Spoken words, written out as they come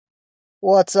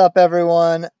What's up,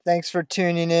 everyone? Thanks for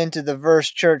tuning in to the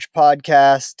Verse Church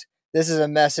podcast. This is a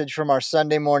message from our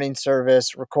Sunday morning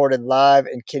service recorded live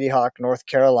in Kitty Hawk, North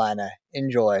Carolina.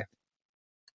 Enjoy.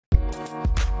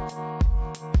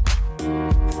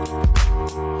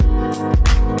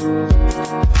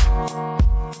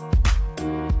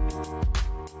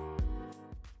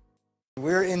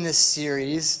 We're in this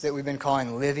series that we've been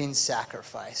calling Living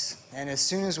Sacrifice. And as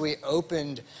soon as we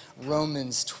opened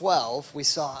Romans 12, we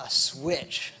saw a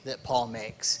switch that Paul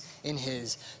makes in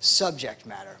his subject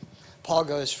matter. Paul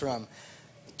goes from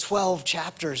 12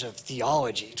 chapters of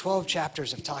theology, 12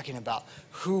 chapters of talking about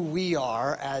who we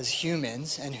are as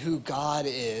humans and who God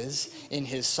is in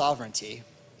his sovereignty,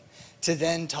 to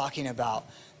then talking about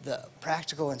the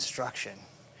practical instruction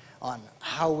on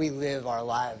how we live our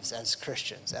lives as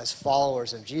Christians, as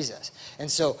followers of Jesus. And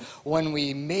so when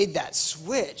we made that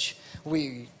switch,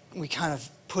 we kind of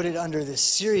put it under this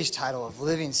series title of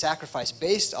Living Sacrifice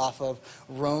based off of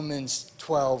Romans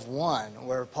 12:1,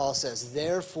 where Paul says,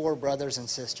 "Therefore, brothers and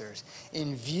sisters,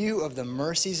 in view of the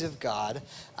mercies of God,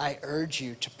 I urge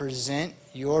you to present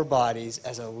your bodies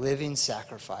as a living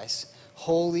sacrifice,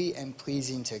 holy and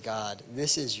pleasing to God.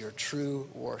 This is your true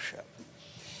worship."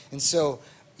 And so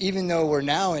even though we're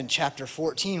now in chapter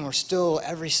 14, we're still,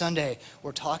 every Sunday,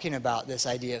 we're talking about this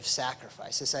idea of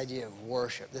sacrifice, this idea of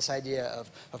worship, this idea of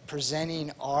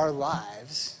presenting our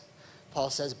lives.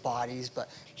 Paul says bodies, but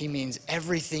he means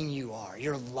everything you are,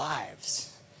 your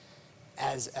lives,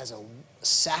 as a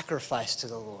sacrifice to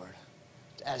the Lord,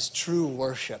 as true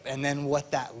worship, and then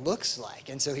what that looks like.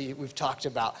 And so we've talked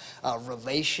about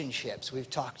relationships.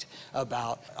 We've talked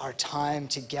about our time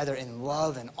together in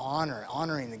love and honor,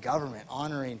 honoring the government,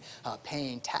 honoring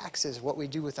paying taxes, what we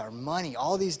do with our money,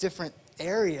 all these different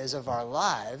areas of our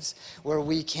lives where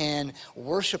we can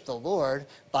worship the Lord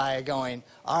by going,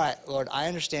 all right, Lord, I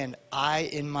understand I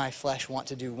in my flesh want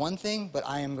to do one thing, but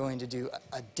I am going to do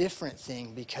a different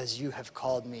thing because you have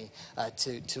called me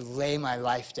to lay my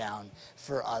life down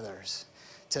for others,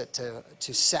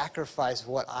 to sacrifice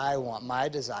what I want, my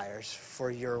desires, for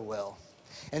your will.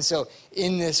 And so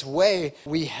in this way,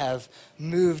 we have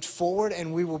moved forward,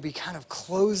 and we will be kind of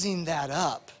closing that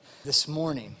up this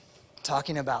morning,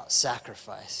 talking about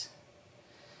sacrifice.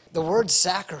 The word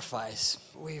sacrifice,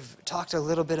 we've talked a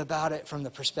little bit about it from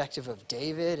the perspective of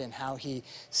David and how he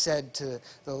said to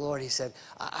the Lord, he said,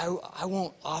 I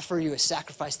won't offer you a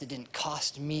sacrifice that didn't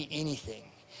cost me anything.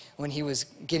 When he was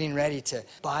getting ready to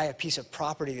buy a piece of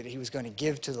property that he was going to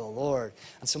give to the Lord,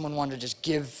 and someone wanted to just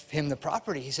give him the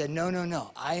property, he said,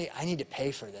 no, I need to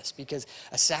pay for this because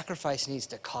a sacrifice needs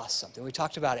to cost something. We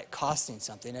talked about it costing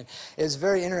something, and it was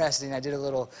very interesting. I did a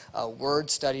little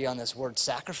word study on this word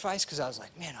sacrifice because I was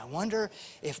like, man, I wonder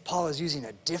if Paul is using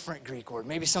a different Greek word,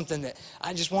 maybe something that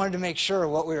I just wanted to make sure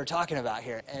what we were talking about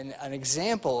here. And an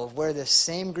example of where this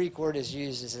same Greek word is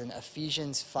used is in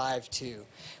Ephesians 5:2,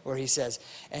 where he says,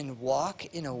 and walk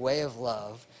in a way of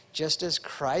love, just as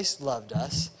Christ loved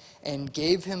us and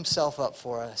gave himself up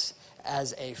for us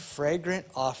as a fragrant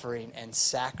offering and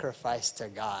sacrifice to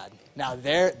God. Now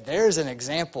there's an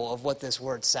example of what this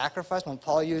word sacrifice, when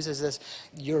Paul uses this,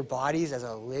 your bodies as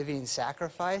a living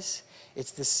sacrifice,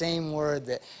 it's the same word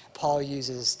that Paul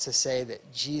uses to say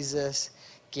that Jesus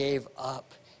gave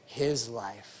up his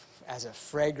life as a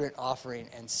fragrant offering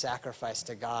and sacrifice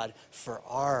to God for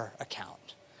our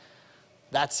account.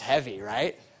 That's heavy,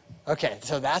 right? Okay,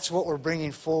 so that's what we're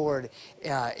bringing forward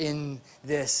in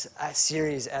this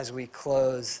series as we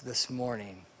close this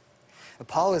morning.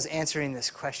 Paul is answering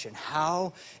this question: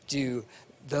 how do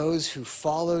those who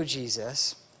follow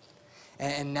Jesus,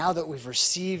 and now that we've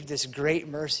received this great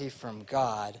mercy from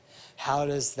God, how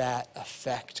does that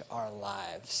affect our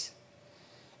lives?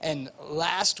 And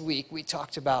last week we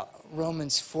talked about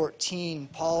Romans 14.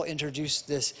 Paul introduced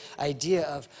this idea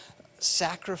of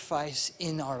sacrifice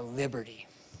in our liberty.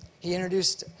 He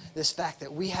introduced this fact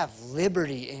that we have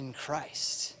liberty in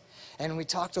Christ. And we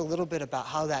talked a little bit about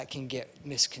how that can get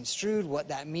misconstrued, what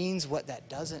that means, what that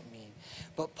doesn't mean.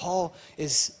 But Paul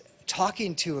is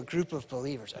talking to a group of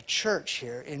believers, a church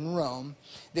here in Rome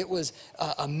that was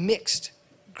a mixed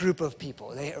group of people.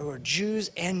 They were Jews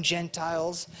and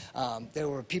Gentiles. There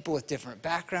were people with different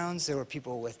backgrounds. There were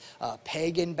people with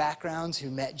pagan backgrounds who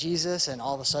met Jesus, and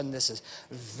all of a sudden this is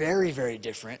very, very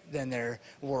different than their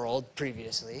world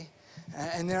previously.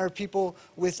 And there are people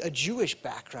with a Jewish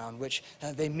background, which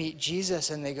they meet Jesus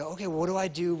and they go, okay, what do I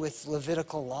do with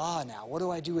Levitical law now? What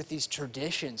do I do with these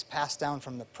traditions passed down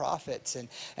from the prophets?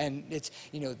 And it's,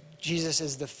 Jesus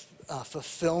is the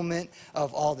fulfillment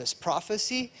of all this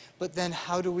prophecy, but then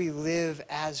how do we live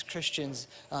as Christians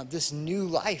this new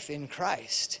life in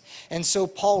Christ? And so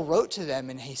Paul wrote to them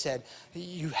and he said,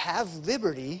 you have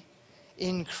liberty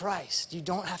in Christ. You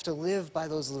don't have to live by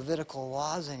those Levitical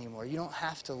laws anymore. You don't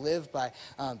have to live by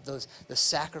the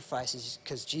sacrifices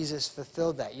because Jesus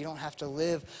fulfilled that. You don't have to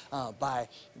live by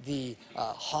the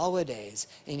holidays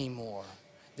anymore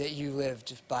that you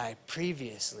lived by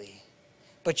previously.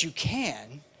 But you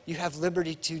can. You have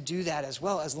liberty to do that as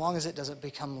well, as long as it doesn't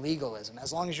become legalism,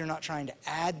 as long as you're not trying to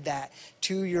add that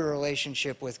to your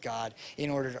relationship with God in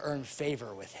order to earn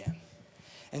favor with him.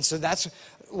 And so that's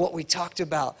what we talked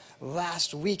about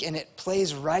last week, and it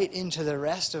plays right into the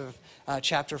rest of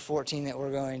chapter 14 that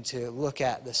we're going to look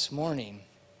at this morning.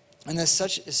 And this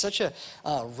is such a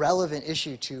relevant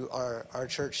issue to our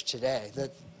church today. The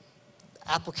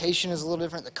application is a little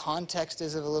different. The context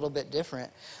is a little bit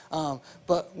different.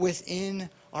 But within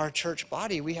our church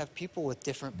body, we have people with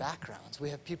different backgrounds. We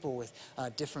have people with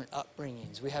different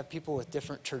upbringings. We have people with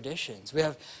different traditions. We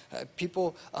have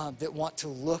people that want to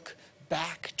look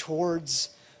back towards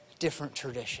different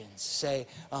traditions, say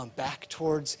back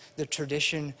towards the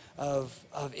tradition of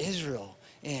Israel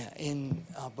in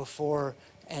before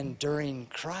and during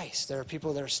Christ. There are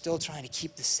people that are still trying to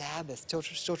keep the Sabbath,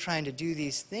 still trying to do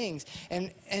these things,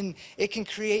 and it can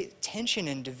create tension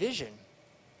and division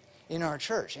in our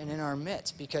church and in our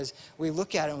midst, because we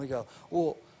look at it and we go,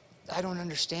 well, I don't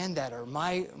understand that, or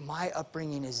my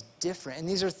upbringing is different. And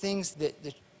these are things that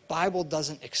the Bible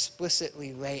doesn't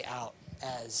explicitly lay out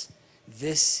as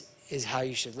this is how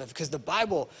you should live, because the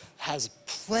Bible has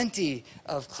plenty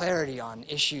of clarity on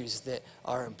issues that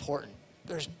are important.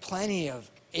 There's plenty of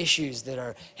issues that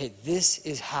are, hey, this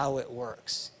is how it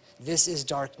works. This is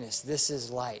darkness, this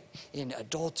is light. In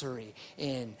adultery,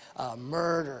 in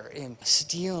murder, in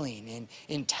stealing,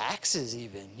 in taxes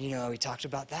even. You know, we talked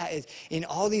about that. In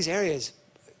all these areas,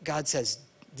 God says,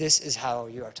 this is how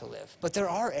you are to live. But there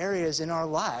are areas in our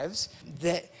lives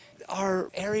that are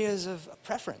areas of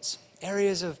preference.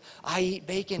 Areas of, I eat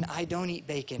bacon, I don't eat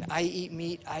bacon. I eat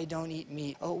meat, I don't eat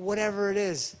meat. Oh, whatever it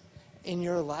is in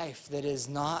your life that is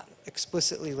not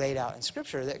explicitly laid out in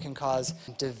Scripture that can cause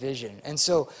division. And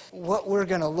so what we're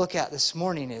going to look at this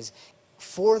morning is,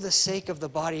 for the sake of the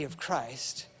body of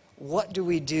Christ, what do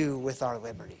we do with our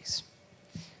liberties?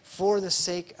 For the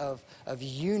sake of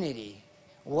unity,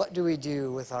 what do we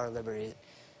do with our liberties?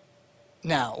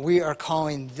 Now, we are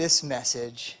calling this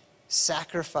message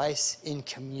Sacrifice in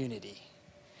Community.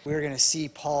 We're going to see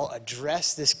Paul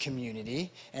address this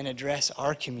community and address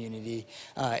our community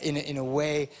in a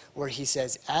way where he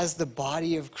says, as the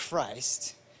body of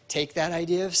Christ, take that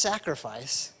idea of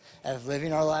sacrifice, of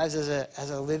living our lives as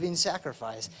a living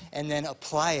sacrifice, and then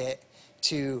apply it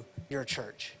to your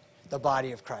church, the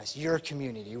body of Christ, your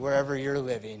community, wherever you're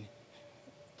living.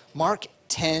 Mark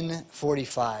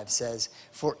 10:45 says,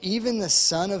 "For even the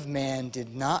Son of Man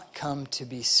did not come to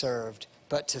be served,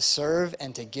 but to serve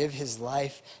and to give his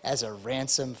life as a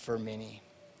ransom for many."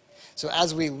 So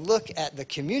as we look at the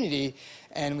community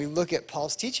and we look at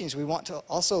Paul's teachings, we want to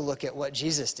also look at what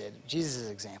Jesus did, Jesus'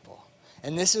 example.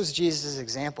 And this was Jesus'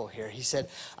 example here. He said,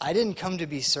 I didn't come to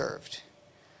be served.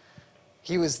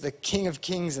 He was the King of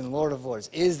Kings and Lord of Lords,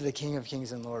 is the King of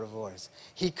Kings and Lord of Lords.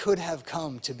 He could have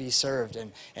come to be served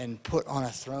and put on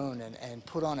a throne and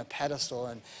put on a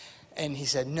pedestal. And he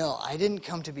said, no, I didn't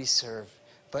come to be served,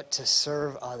 but to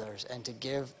serve others and to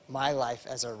give my life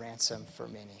as a ransom for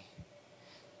many.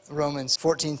 Romans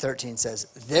 14:13 says,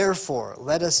 "Therefore,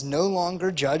 let us no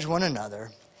longer judge one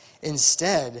another.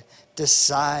 Instead,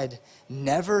 decide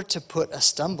never to put a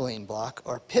stumbling block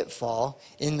or pitfall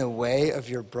in the way of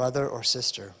your brother or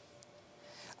sister.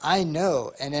 I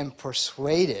know and am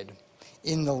persuaded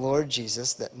in the Lord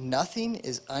Jesus that nothing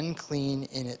is unclean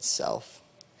in itself.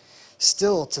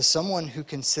 Still, to someone who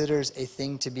considers a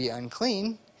thing to be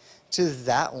unclean, to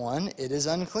that one it is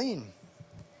unclean.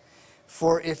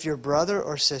 For if your brother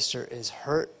or sister is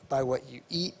hurt by what you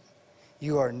eat,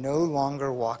 you are no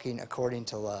longer walking according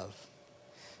to love.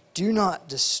 Do not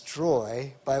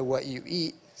destroy by what you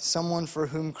eat someone for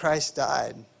whom Christ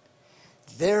died.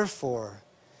 Therefore,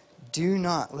 do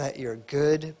not let your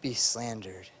good be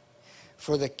slandered.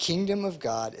 For the kingdom of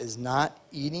God is not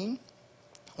eating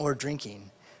or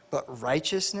drinking, but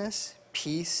righteousness,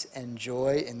 peace, and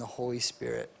joy in the Holy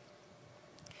Spirit.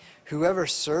 Whoever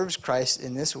serves Christ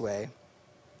in this way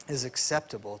is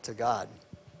acceptable to God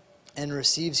and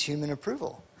receives human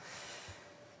approval.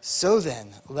 So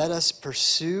then, let us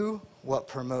pursue what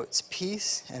promotes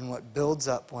peace and what builds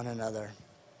up one another.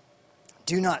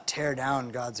 Do not tear down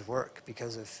God's work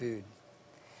because of food.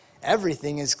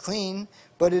 Everything is clean,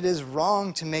 but it is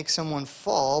wrong to make someone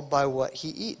fall by what he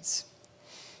eats.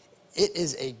 It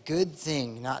is a good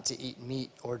thing not to eat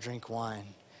meat or drink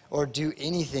wine, or do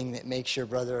anything that makes your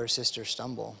brother or sister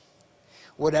stumble.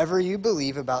 Whatever you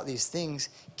believe about these things,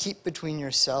 keep between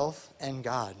yourself and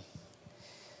God.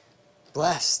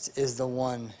 Blessed is the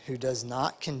one who does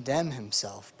not condemn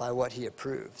himself by what he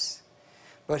approves.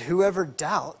 But whoever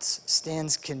doubts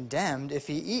stands condemned if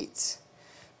he eats,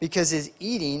 because his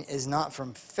eating is not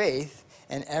from faith,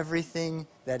 and everything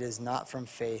that is not from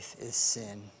faith is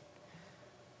sin.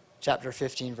 Chapter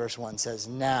 15, verse 1 says,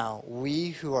 Now we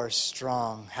who are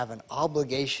strong have an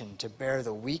obligation to bear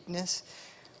the weakness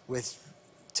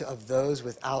of those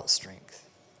without strength,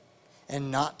 and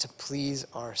not to please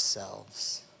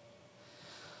ourselves.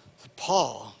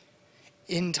 Paul,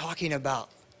 in talking about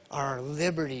our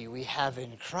liberty we have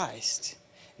in Christ,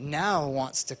 now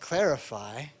wants to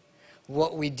clarify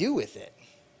what we do with it.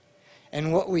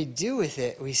 And what we do with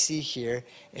it, we see here,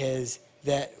 is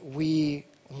that we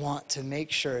want to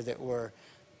make sure that we're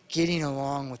getting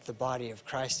along with the body of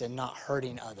Christ and not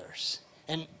hurting others.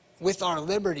 And with our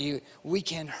liberty, we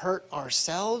can hurt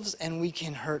ourselves and we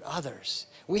can hurt others.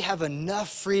 We have enough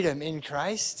freedom in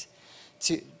Christ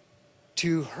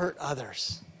to hurt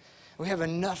others. We have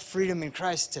enough freedom in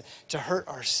Christ to hurt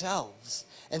ourselves.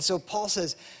 And so Paul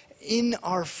says, in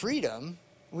our freedom,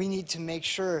 we need to make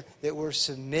sure that we're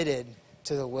submitted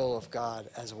to the will of God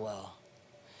as well.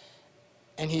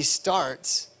 And he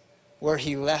starts where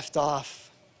he left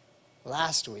off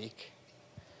last week,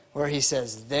 where he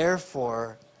says,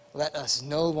 Therefore, let us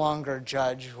no longer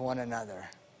judge one another.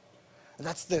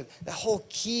 That's the whole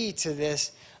key to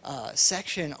this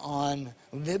section on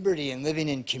liberty and living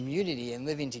in community and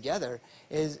living together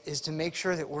is to make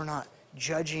sure that we're not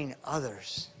judging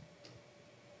others.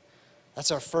 That's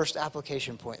our first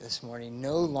application point this morning.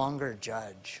 No longer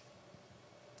judge.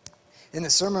 In the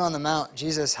Sermon on the Mount,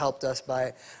 Jesus helped us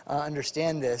by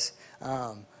understand this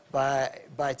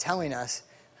by telling us,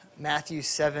 Matthew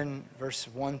 7, verse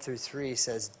 1 through 3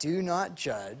 says, Do not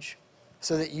judge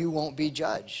so that you won't be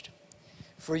judged.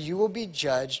 For you will be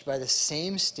judged by the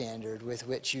same standard with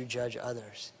which you judge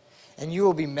others. And you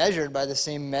will be measured by the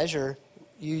same measure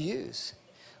you use.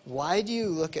 Why do you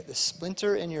look at the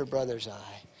splinter in your brother's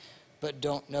eye, but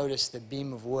don't notice the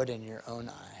beam of wood in your own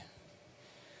eye?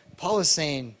 Paul is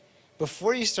saying,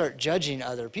 before you start judging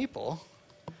other people,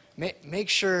 make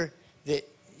sure that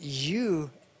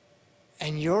you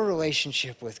and your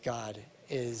relationship with God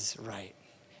is right.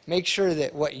 Make sure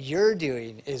that what you're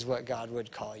doing is what God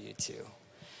would call you to.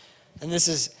 And this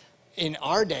is, in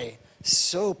our day,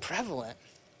 so prevalent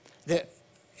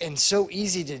and so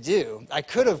easy to do. I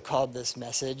could have called this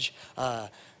message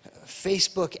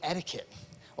Facebook etiquette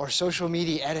or social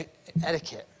media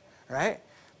etiquette, right?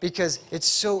 Because it's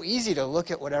so easy to look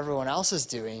at what everyone else is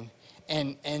doing,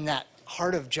 and that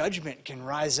heart of judgment can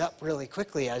rise up really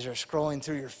quickly as you're scrolling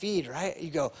through your feed, right?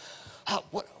 You go,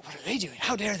 what are they doing?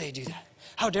 How dare they do that?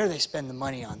 How dare they spend the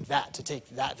money on that to take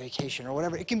that vacation or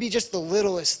whatever? It can be just the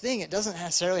littlest thing. It doesn't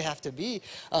necessarily have to be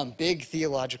big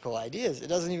theological ideas. It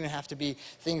doesn't even have to be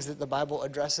things that the Bible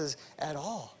addresses at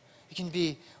all. It can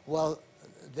be, well,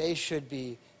 they should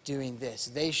be doing this.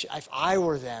 If I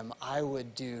were them, I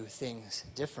would do things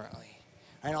differently.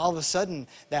 And all of a sudden,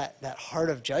 that heart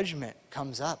of judgment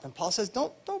comes up. And Paul says,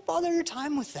 don't bother your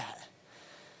time with that.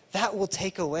 That will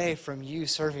take away from you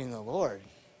serving the Lord.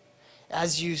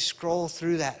 As you scroll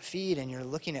through that feed and you're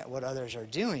looking at what others are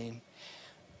doing,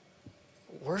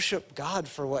 worship God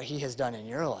for what he has done in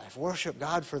your life. Worship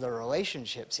God for the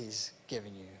relationships he's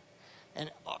given you.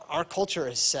 And our culture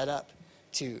is set up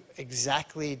to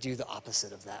exactly do the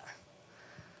opposite of that.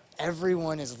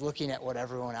 Everyone is looking at what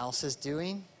everyone else is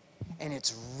doing, and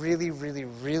it's really, really,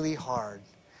 really hard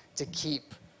to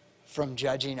keep from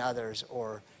judging others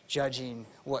or judging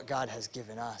what God has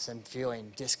given us and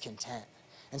feeling discontent.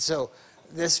 And so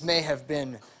this may have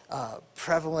been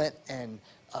prevalent and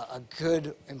a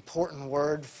good, important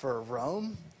word for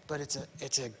Rome, but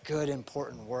it's a good,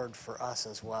 important word for us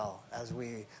as well as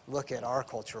we look at our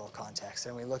cultural context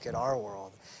and we look at our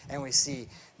world and we see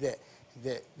that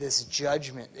this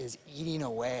judgment is eating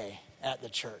away at the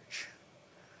church.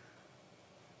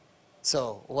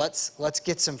 So let's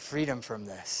get some freedom from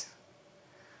this.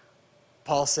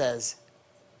 Paul says,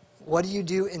 what do you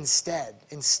do instead?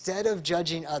 Instead of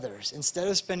judging others, instead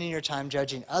of spending your time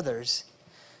judging others,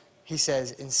 he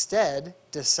says, instead,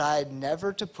 decide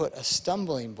never to put a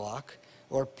stumbling block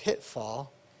or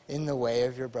pitfall in the way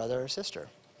of your brother or sister.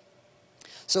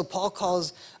 So Paul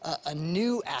calls a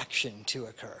new action to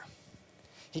occur.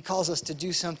 He calls us to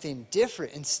do something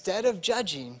different. Instead of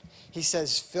judging, he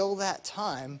says, fill that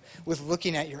time with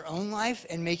looking at your own life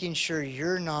and making sure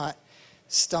you're not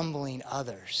stumbling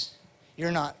others.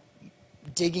 You're not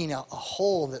digging a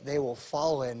hole that they will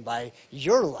fall in by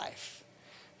your life.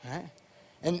 Right?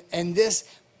 And this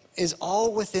is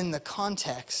all within the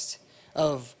context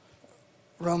of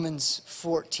Romans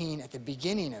 14 at the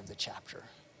beginning of the chapter.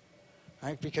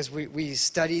 Right? Because we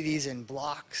study these in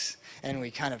blocks and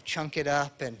we kind of chunk it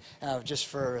up and just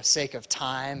for the sake of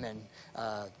time, and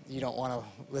you don't want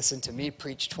to listen to me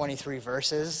preach 23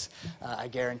 verses, I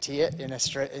guarantee it,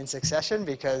 in succession,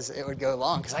 because it would go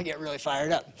long because I get really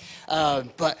fired up.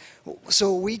 But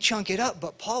so we chunk it up,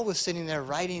 but Paul was sitting there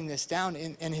writing this down,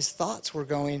 and his thoughts were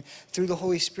going through the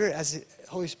Holy Spirit as the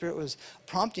Holy Spirit was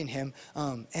prompting him.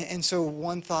 And so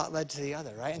one thought led to the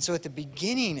other, right? And so at the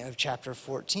beginning of chapter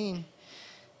 14,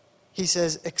 he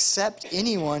says, accept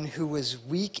anyone who is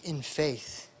weak in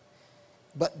faith,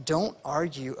 but don't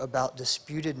argue about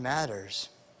disputed matters.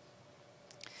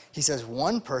 He says,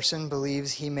 one person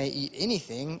believes he may eat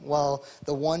anything, while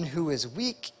the one who is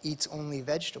weak eats only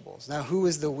vegetables. Now, who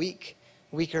is the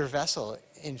weaker vessel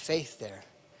in faith there?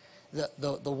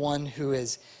 The one who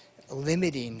is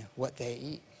limiting what they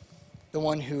eat. The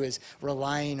one who is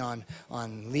relying on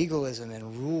legalism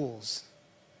and rules.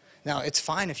 Now, it's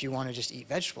fine if you want to just eat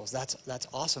vegetables. That's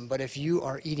awesome. But if you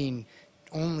are eating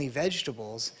only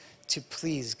vegetables to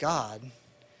please God,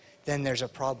 then there's a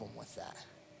problem with that.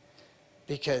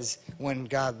 Because when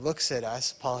God looks at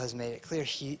us, Paul has made it clear,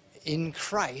 in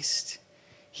Christ,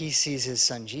 he sees his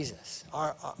son Jesus.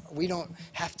 We don't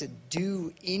have to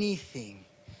do anything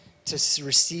to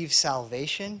receive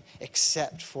salvation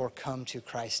except for come to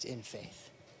Christ in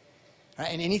faith. Right?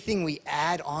 And anything we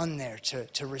add on there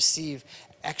to receive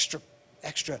extra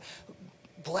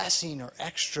blessing or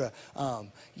extra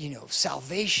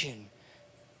salvation,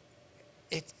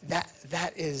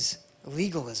 that is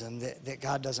legalism that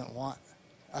God doesn't want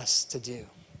us to do.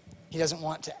 He doesn't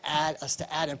want us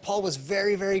to add. And Paul was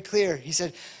very, very clear. He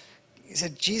said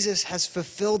Jesus has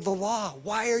fulfilled the law.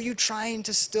 Why are you trying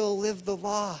to still live the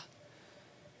law?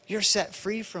 You're set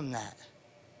free from that.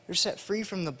 You're set free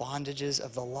from the bondages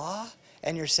of the law,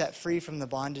 and you're set free from the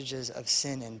bondages of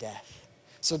sin and death.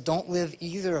 So don't live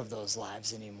either of those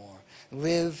lives anymore.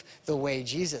 Live the way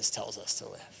Jesus tells us to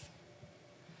live.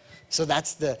 So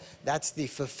that's the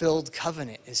fulfilled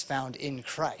covenant is found in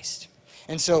Christ.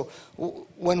 And so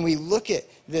when we look at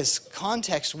this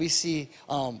context, we see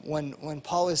when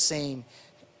Paul is saying,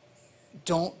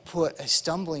 don't put a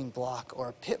stumbling block or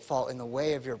a pitfall in the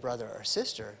way of your brother or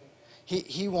sister,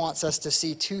 he wants us to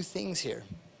see two things here.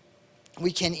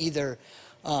 We can either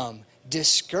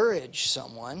discourage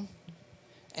someone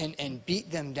and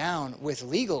beat them down with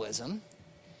legalism,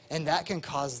 and that can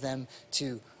cause them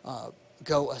to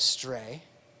go astray,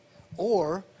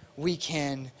 or we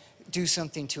can do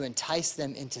something to entice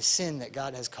them into sin that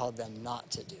God has called them not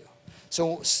to do.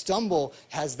 So stumble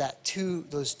has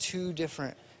those two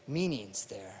different meanings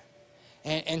there.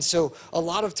 And so a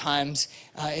lot of times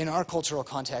in our cultural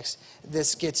context,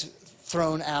 this gets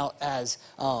thrown out as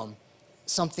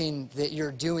something that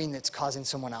you're doing that's causing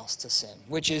someone else to sin,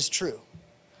 which is true.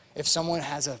 If someone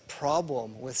has a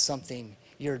problem with something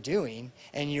you're doing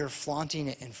and you're flaunting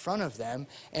it in front of them,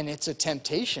 and it's a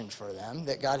temptation for them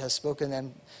that God has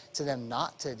spoken to them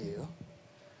not to do,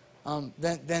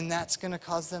 then that's going to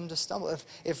cause them to stumble.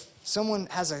 If someone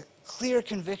has a clear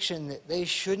conviction that they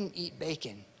shouldn't eat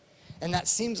bacon, and that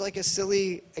seems like a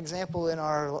silly example in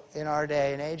our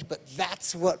day and age, but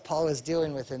that's what Paul is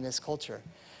dealing with in this culture.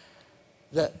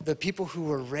 The people who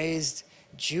were raised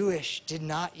Jewish did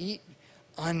not eat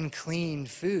unclean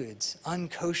foods,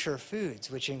 unkosher foods,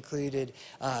 which included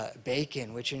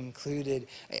bacon, which included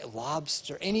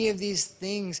lobster, any of these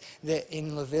things that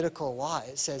in Levitical law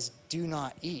it says do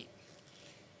not eat.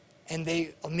 And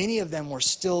many of them were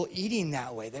still eating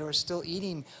that way. They were still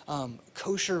eating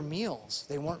kosher meals.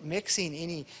 They weren't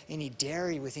mixing any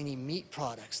dairy with any meat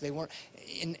products. They weren't.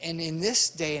 And in this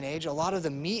day and age, a lot of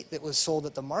the meat that was sold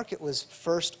at the market was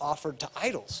first offered to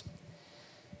idols.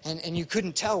 And you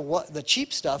couldn't tell what the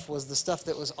cheap stuff was, the stuff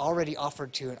that was already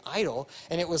offered to an idol.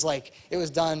 And it was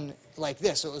done like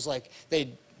this. So it was like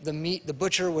the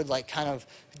butcher would like kind of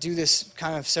do this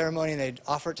kind of ceremony, and they'd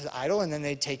offer it to the idol, and then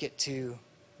they'd take it to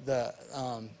the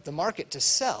market to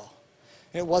sell.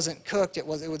 And it wasn't cooked.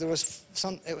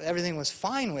 Everything was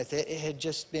fine with it. It had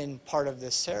just been part of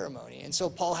this ceremony. And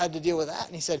so Paul had to deal with that.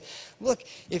 And he said, look,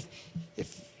 if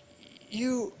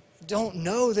you don't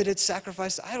know that it's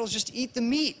sacrificed to idols, just eat the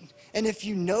meat. And if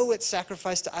you know it's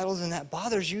sacrificed to idols and that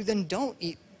bothers you, then don't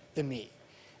eat the meat.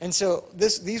 And so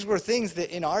these were things that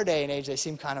in our day and age, they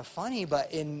seem kind of funny,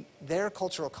 but in their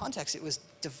cultural context, it was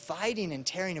dividing and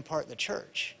tearing apart the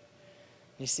church.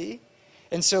 You see?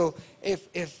 And so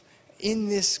if in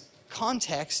this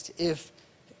context, if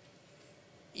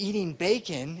eating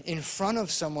bacon in front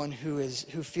of someone who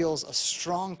feels a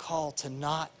strong call to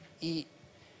not eat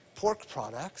pork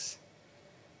products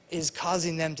is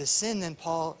causing them to sin, then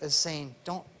Paul is saying,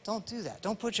 don't do that.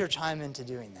 Don't put your time into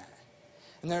doing that.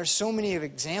 And there are so many of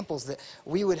examples that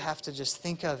we would have to just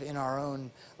think of in our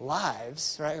own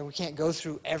lives, right? We can't go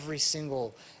through every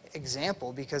single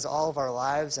example because all of our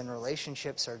lives and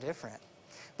relationships are different.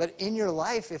 But in your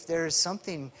life, if there is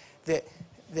something that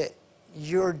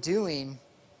you're doing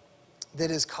that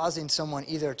is causing someone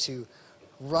either to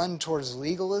run towards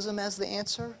legalism as the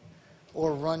answer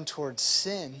or run towards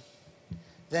sin,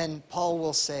 then Paul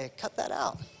will say, cut that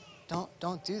out.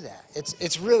 Don't do that.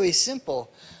 It's really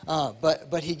simple,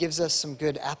 but he gives us some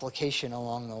good application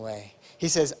along the way. He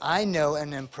says, I know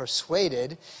and am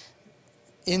persuaded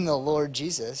in the Lord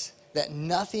Jesus that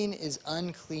nothing is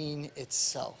unclean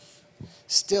itself.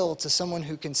 Still, to someone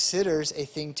who considers a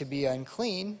thing to be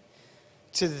unclean,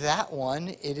 to that one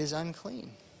it is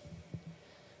unclean.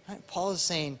 Right? Paul is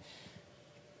saying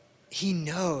he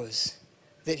knows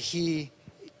that he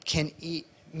can eat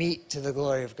meat to the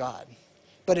glory of God.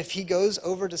 But if he goes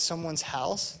over to someone's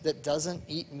house that doesn't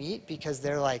eat meat because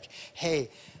they're like, hey,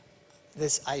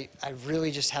 I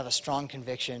really just have a strong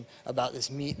conviction about this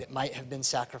meat that might have been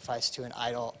sacrificed to an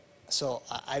idol, so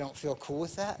I don't feel cool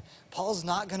with that. Paul's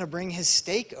not going to bring his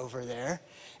steak over there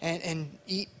and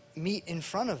eat meat in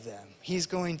front of them. He's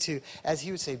going to, as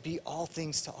he would say, be all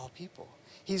things to all people.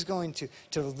 He's going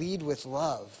to lead with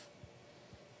love.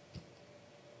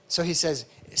 So he says,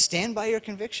 stand by your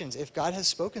convictions. If God has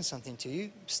spoken something to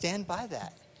you, stand by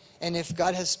that. And if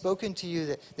God has spoken to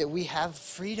you that we have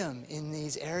freedom in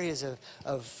these areas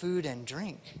of food and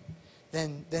drink,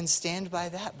 then stand by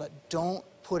that. But don't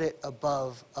put it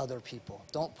above other people.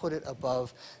 Don't put it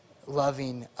above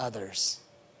loving others.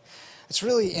 It's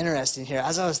really interesting here.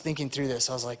 As I was thinking through this,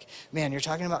 I was like, man, you're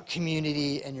talking about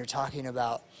community and you're talking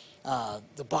about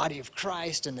the body of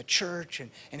Christ and the church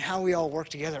and how we all work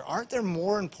together. Aren't there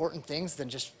more important things than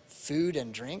just food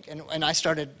and drink? And I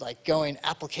started like going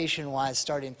application-wise,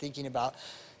 starting thinking about,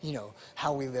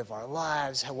 how we live our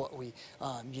lives, what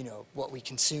we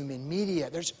consume in media.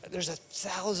 There's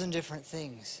 1,000 different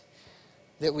things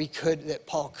that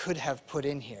Paul could have put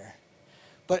in here.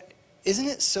 But isn't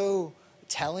it so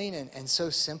telling and so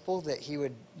simple that he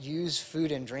would use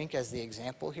food and drink as the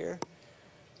example here?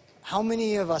 How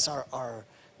many of us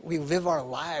we live our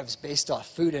lives based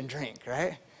off food and drink,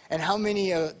 right? And how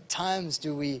many times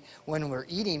do when we're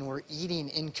eating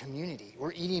in community.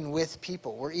 We're eating with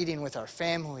people. We're eating with our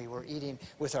family. We're eating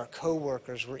with our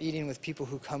coworkers. We're eating with people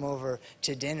who come over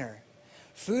to dinner.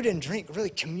 Food and drink,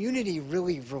 community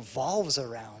really revolves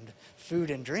around food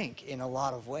and drink in a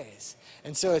lot of ways.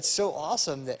 And so it's so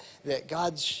awesome that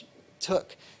God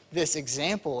took this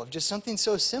example of just something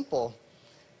so simple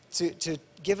to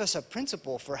give us a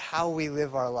principle for how we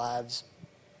live our lives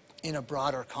in a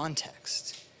broader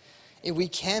context. We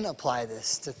can apply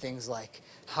this to things like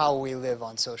how we live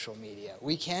on social media.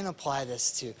 We can apply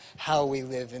this to how we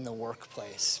live in the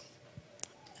workplace.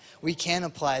 We can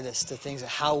apply this to things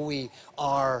like how we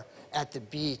are at the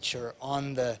beach or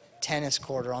on the tennis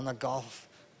court or on the golf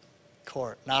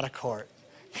court. Not a court.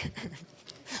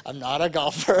 I'm not a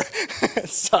golfer.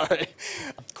 Sorry.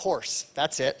 Course.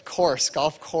 That's it. Course.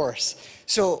 Golf course.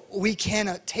 So we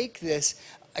can take this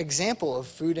example of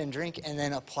food and drink and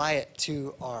then apply it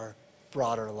to our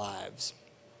broader lives.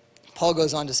 Paul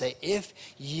goes on to say, if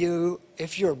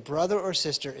your brother or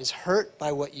sister is hurt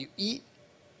by what you eat,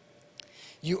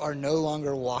 you are no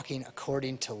longer walking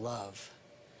according to love.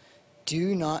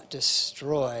 Do not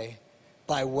destroy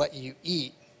by what you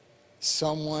eat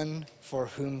someone for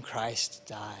whom Christ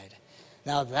died.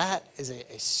 Now that is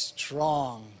a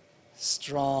strong,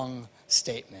 strong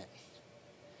statement.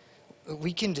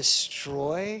 We can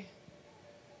destroy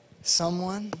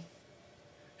someone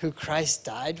who Christ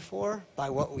died for by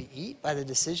what we eat, by the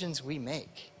decisions we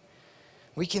make.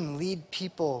 We can lead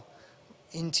people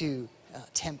into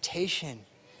temptation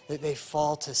that they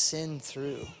fall to sin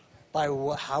through by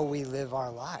how we live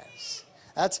our lives.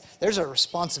 There's a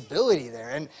responsibility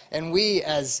there. And we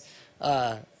as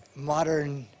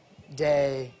modern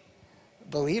day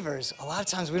believers, a lot of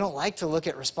times we don't like to look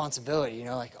at responsibility.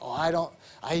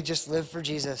 I just live for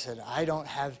Jesus and I don't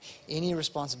have any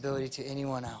responsibility to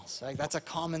anyone else. Like, that's a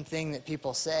common thing that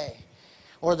people say.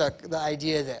 Or the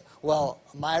idea that, well,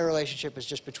 my relationship is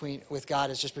just with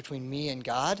God is just between me and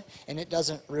God, and it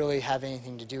doesn't really have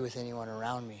anything to do with anyone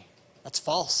around me. That's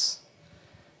false.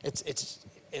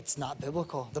 It's not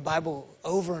biblical. The Bible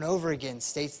over and over again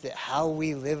states that how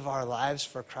we live our lives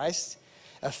for Christ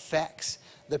affects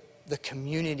the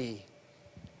community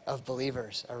of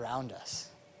believers around us.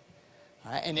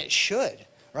 Right? And it should,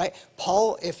 right?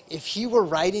 Paul, if he were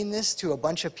writing this to a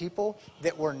bunch of people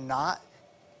that were not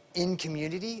in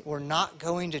community, were not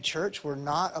going to church, were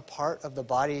not a part of the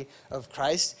body of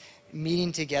Christ,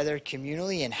 meeting together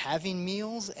communally and having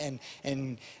meals and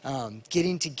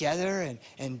getting together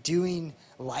and doing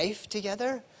life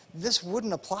together, this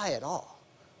wouldn't apply at all,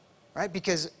 right?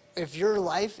 Because if your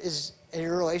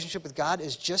relationship with God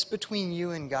is just between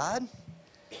you and God,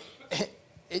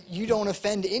 you don't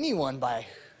offend anyone by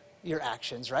your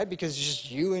actions, right? Because it's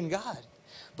just you and God.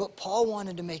 But Paul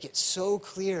wanted to make it so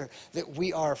clear that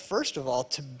we are, first of all,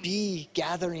 to be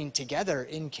gathering together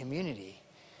in community.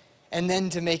 And then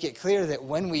to make it clear that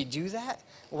when we do that,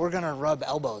 we're going to rub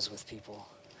elbows with people.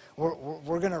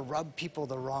 We're going to rub people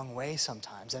the wrong way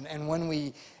sometimes. And when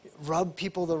we rub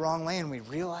people the wrong way and we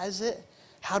realize it,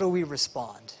 how do we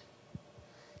respond?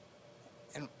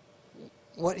 And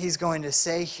what he's going to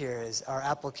say here is our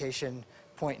application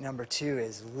point number 2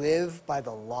 is live by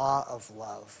the law of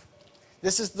love.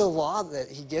 This is the law that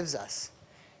he gives us.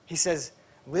 He says,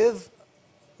 live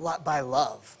by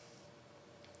love.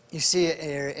 You see it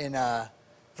here in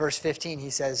verse 15. He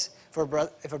says,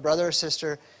 if a brother or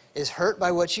sister is hurt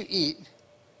by what you eat,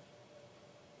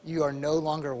 you are no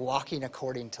longer walking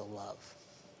according to love.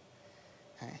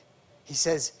 Okay? He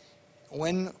says,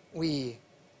 when we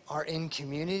are in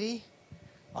community,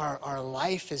 our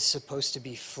life is supposed to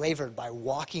be flavored by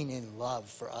walking in love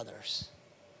for others.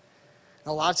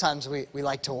 And a lot of times we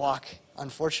like to walk,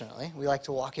 unfortunately, we like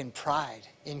to walk in pride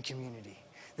in community,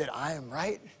 that I am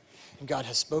right, and God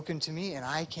has spoken to me, and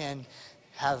I can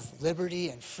have liberty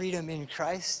and freedom in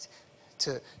Christ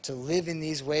to live in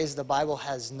these ways the Bible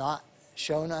has not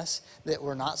shown us that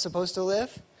we're not supposed to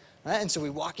live. Right? And so we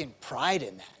walk in pride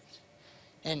in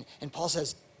that. And Paul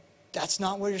says, that's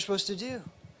not what you're supposed to do. You're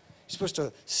supposed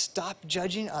to stop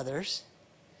judging others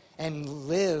and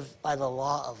live by the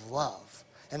law of love.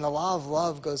 And the law of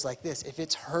love goes like this. If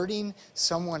it's hurting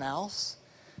someone else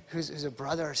who's a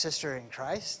brother or sister in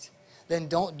Christ, then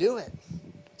don't do it.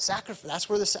 That's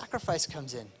where the sacrifice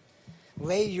comes in.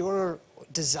 Lay your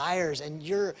desires and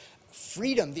your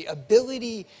freedom, the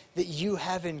ability that you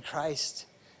have in Christ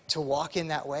to walk in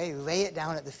that way, lay it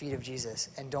down at the feet of Jesus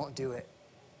and don't do it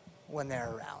when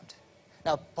they're around.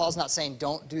 Now, Paul's not saying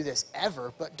don't do this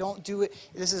ever, but don't do it.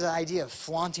 This is an idea of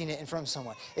flaunting it in front of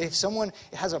someone. If someone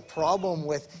has a problem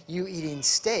with you eating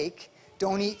steak,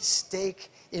 don't eat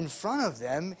steak in front of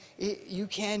them. You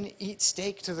can eat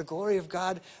steak to the glory of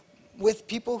God with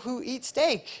people who eat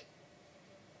steak.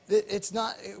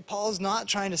 Paul's not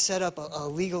trying to set up a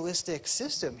legalistic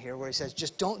system here where he says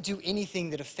just don't do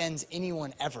anything that offends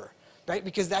anyone ever, right?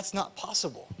 Because that's not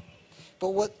possible. But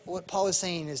what Paul is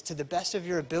saying is, to the best of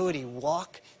your ability,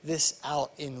 walk this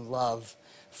out in love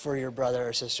for your brother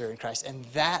or sister in Christ. And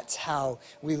that's how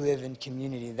we live in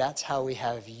community. That's how we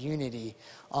have unity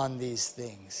on these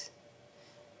things.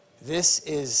 This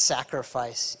is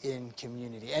sacrifice in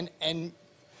community. And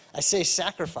I say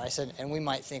sacrifice, and we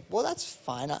might think, well, that's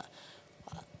fine.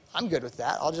 I'm good with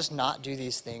that. I'll just not do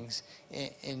these things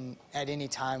at any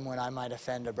time when I might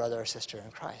offend a brother or sister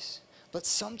in Christ. But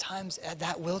sometimes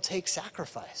that will take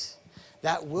sacrifice.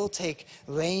 That will take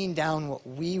laying down what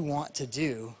we want to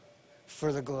do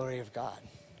for the glory of God.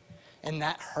 And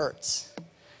that hurts.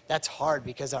 That's hard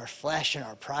because our flesh and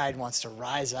our pride wants to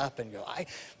rise up and go,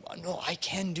 I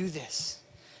can do this.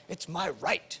 It's my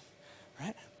right.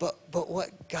 Right? But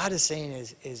what God is saying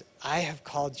is I have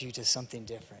called you to something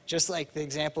different. Just like the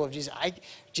example of Jesus.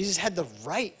 Jesus had the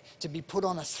right to be put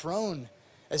on a throne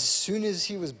as soon as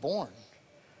he was born.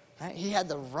 Right? He had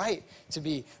the right to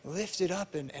be lifted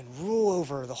up and rule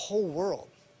over the whole world.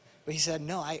 But he said,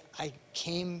 no, I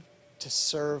came to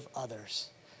serve others.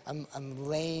 I'm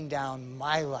laying down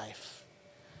my life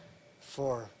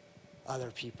for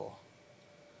other people.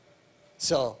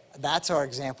 So that's our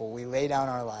example. We lay down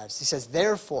our lives. He says,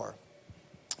 therefore,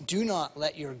 do not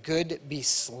let your good be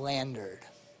slandered.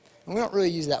 And we don't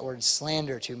really use that word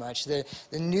slander too much. The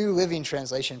New Living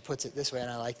Translation puts it this way,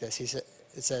 and I like this.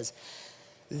 It says,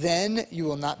 then you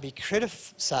will not be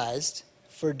criticized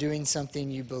for doing something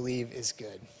you believe is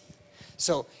good.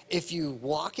 So if you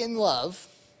walk in love,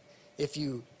 if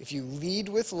you lead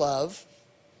with love,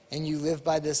 and you live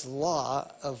by this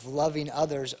law of loving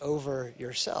others over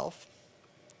yourself,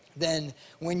 then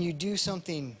when you do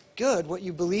something good, what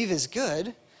you believe is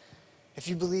good, if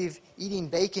you believe eating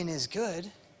bacon is good,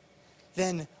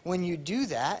 then when you do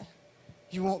that,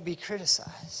 you won't be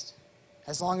criticized,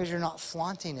 as long as you're not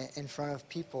flaunting it in front of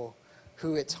people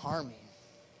who it's harming.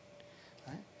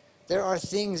 Right? There are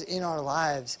things in our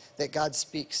lives that God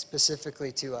speaks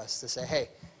specifically to us to say, hey,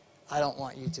 I don't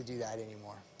want you to do that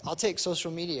anymore. I'll take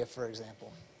social media, for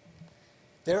example.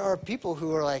 There are people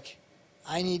who are like,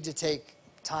 I need to take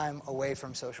time away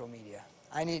from social media.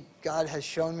 God has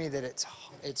shown me that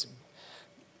it's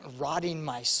rotting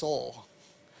my soul.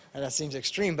 And that seems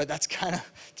extreme, but that's kind of,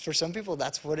 for some people,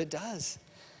 that's what it does.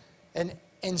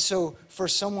 And so for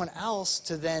someone else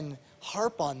to then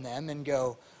harp on them and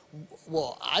go,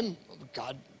 well,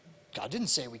 God didn't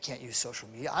say we can't use social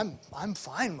media. I'm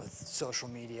fine with social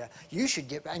media. You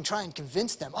should and try and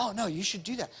convince them, oh, no, you should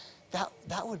do that.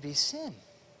 That would be sin.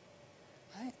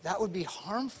 Right? That would be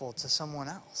harmful to someone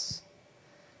else.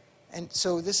 And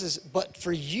so but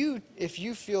for you, if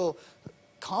you feel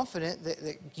confident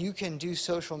that you can do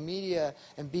social media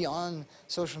and be on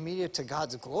social media to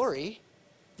God's glory,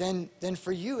 then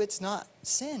for you it's not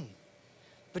sin.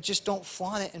 But just don't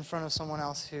flaunt it in front of someone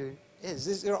else who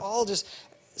is. They're all just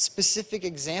specific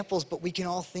examples, but we can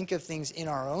all think of things in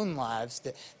our own lives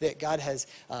that God has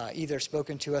either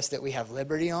spoken to us that we have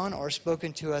liberty on, or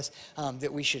spoken to us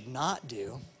that we should not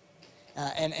do,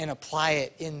 and apply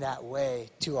it in that way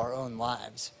to our own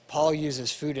lives. Paul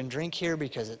uses food and drink here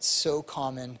because it's so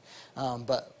common,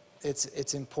 but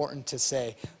it's important to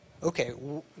say, okay,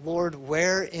 Lord,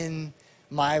 where in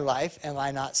my life am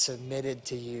I not submitted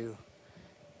to you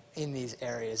in these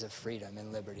areas of freedom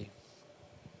and liberty?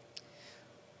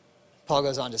 Paul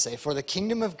goes on to say, for the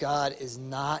kingdom of God is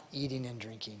not eating and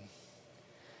drinking.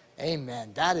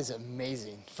 Amen. That is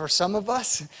amazing. For some of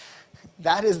us,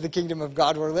 that is the kingdom of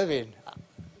God we're living.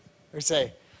 We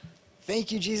say,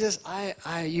 thank you, Jesus.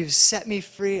 You've set me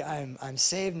free. I'm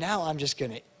saved. Now I'm just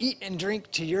going to eat and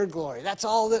drink to your glory. That's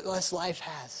all that this life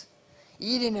has.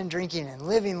 Eating and drinking and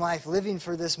living life, living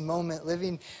for this moment,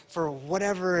 living for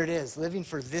whatever it is, living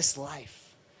for this life.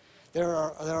 There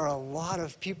are a lot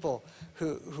of people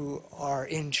who are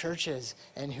in churches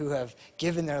and who have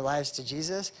given their lives to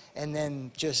Jesus, and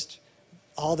then just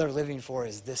all they're living for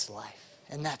is this life.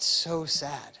 And that's so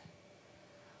sad.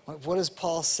 What does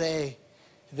Paul say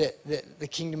that the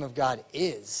kingdom of God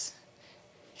is?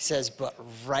 He says, but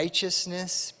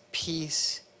righteousness,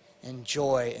 peace, and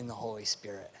joy in the Holy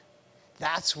Spirit.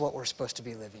 That's what we're supposed to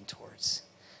be living towards.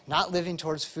 Not living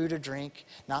towards food or drink,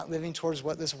 not living towards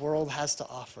what this world has to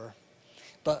offer,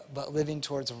 but living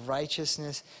towards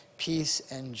righteousness, peace,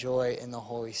 and joy in the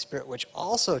Holy Spirit, which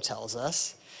also tells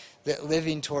us that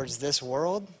living towards this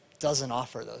world doesn't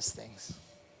offer those things.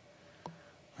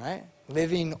 Right?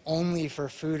 Living only for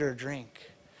food or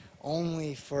drink,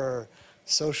 only for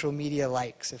social media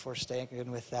likes, if we're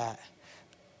staying with that.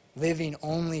 Living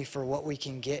only for what we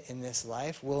can get in this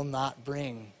life will not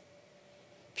bring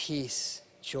peace,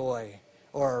 joy,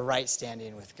 or a right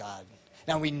standing with God.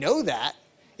 Now we know that,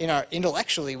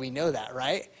 intellectually we know that,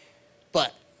 right?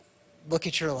 But look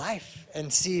at your life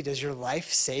and see, does your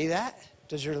life say that?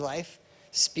 Does your life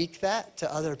speak that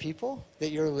to other people? That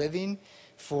you're living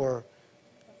for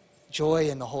joy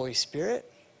in the Holy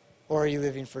Spirit? Or are you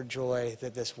living for joy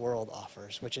that this world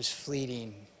offers, which is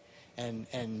fleeting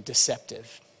and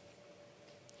deceptive?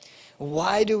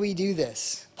 Why do we do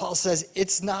this? Paul says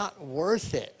it's not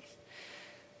worth it.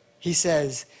 He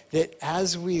says that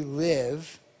as we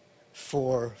live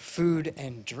for food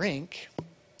and drink,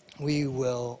 we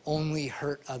will only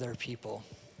hurt other people.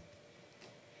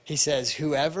 He says,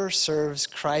 whoever serves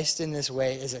Christ in this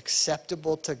way is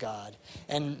acceptable to God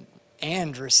and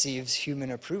receives human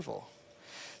approval.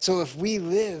 So if we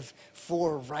live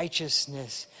for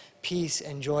righteousness, peace,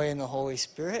 and joy in the Holy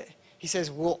Spirit, he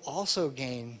says we'll also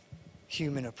gain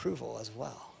human approval as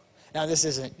well. Now, this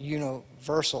isn't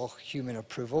universal human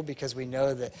approval, because we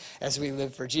know that as we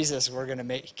live for Jesus, we're going to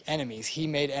make enemies. He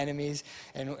made enemies,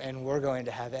 and we're going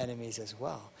to have enemies as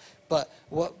well. But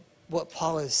what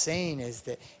Paul is saying is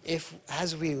that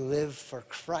as we live for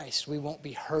Christ, we won't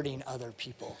be hurting other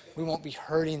people. We won't be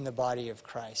hurting the body of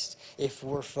Christ if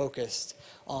we're focused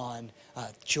on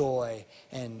joy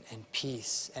and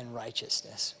peace and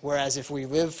righteousness. Whereas if we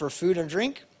live for food and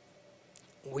drink,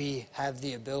 we have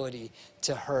the ability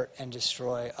to hurt and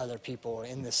destroy other people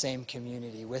in the same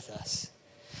community with us.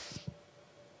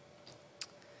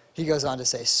 He goes on to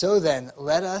say, so then,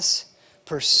 let us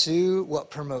pursue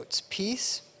what promotes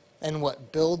peace and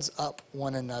what builds up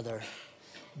one another.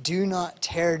 Do not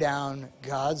tear down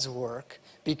God's work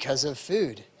because of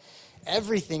food.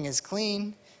 Everything is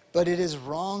clean, but it is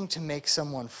wrong to make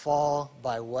someone fall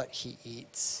by what he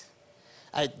eats.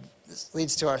 This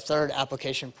leads to our third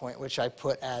application point, which I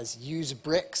put as use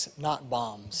bricks, not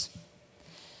bombs.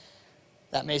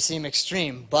 That may seem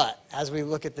extreme, but as we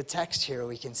look at the text here,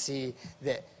 we can see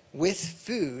that with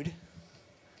food,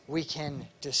 we can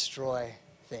destroy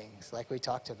things, like we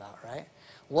talked about, right?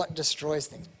 What destroys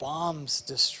things? Bombs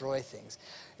destroy things.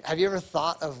 Have you ever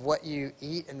thought of what you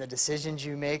eat and the decisions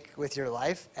you make with your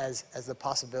life as the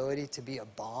possibility to be a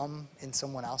bomb in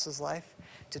someone else's life?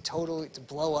 To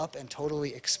blow up and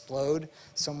totally explode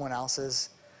someone else's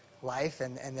life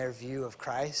and their view of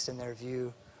Christ and their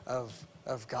view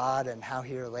of God and how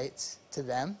he relates to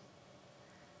them?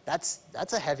 That's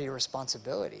a heavy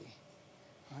responsibility.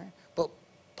 Right? But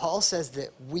Paul says that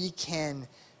we can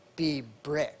be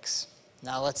bricks.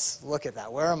 Now let's look at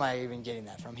that. Where am I even getting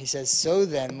that from? He says, so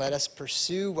then let us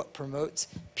pursue what promotes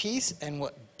peace and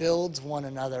what builds one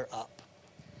another up.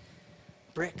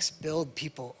 Bricks build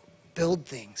people, build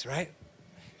things, right?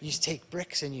 You just take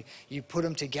bricks and you put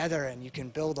them together and you can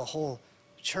build a whole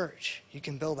church. You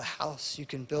can build a house. You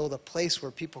can build a place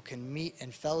where people can meet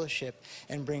and fellowship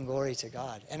and bring glory to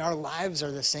God. And our lives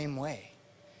are the same way.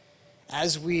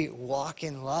 As we walk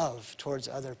in love towards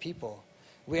other people,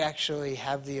 we actually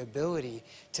have the ability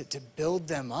to build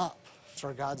them up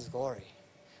for God's glory.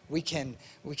 We can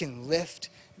lift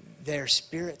their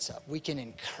spirits up. We can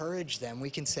encourage them.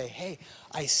 We can say, hey,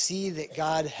 I see that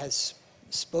God has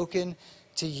spoken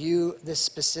to you this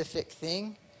specific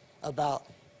thing about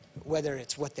whether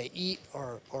it's what they eat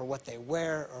or what they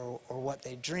wear or what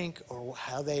they drink or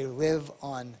how they live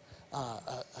on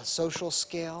a social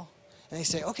scale. And they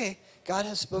say, okay, God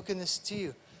has spoken this to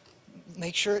you.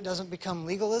 Make sure it doesn't become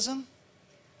legalism,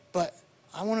 but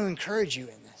I want to encourage you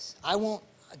in this. I won't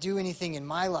do anything in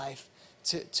my life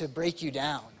to break you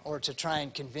down or to try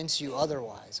and convince you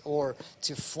otherwise or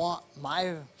to flaunt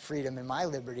my freedom and my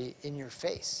liberty in your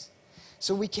face.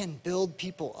 So we can build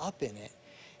people up in it.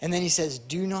 And then he says,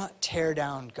 do not tear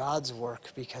down God's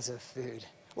work because of food.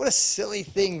 What a silly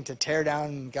thing to tear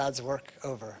down God's work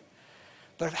over.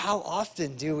 But how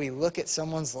often do we look at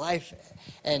someone's life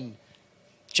and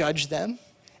judge them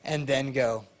and then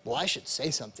go, well, I should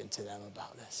say something to them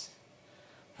about this.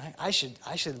 Right?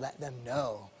 I should let them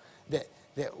know that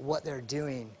what they're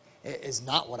doing is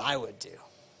not what I would do.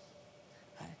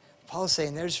 Right? Paul's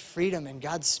saying there's freedom, and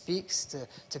God speaks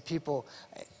to people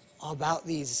about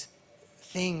these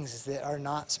things that are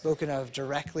not spoken of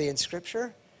directly in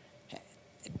Scripture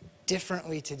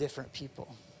differently to different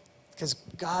people. Because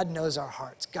God knows our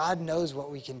hearts. God knows what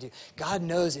we can do. God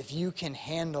knows if you can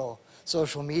handle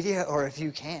social media or if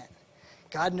you can't.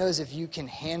 God knows if you can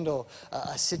handle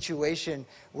a situation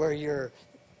where you're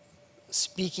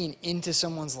speaking into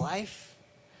someone's life,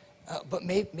 but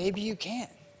maybe you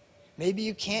can't. Maybe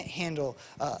you can't handle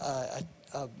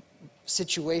a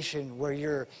situation where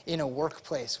you're in a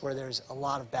workplace where there's a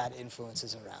lot of bad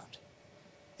influences around.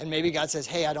 And maybe God says,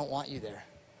 hey, I don't want you there.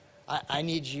 I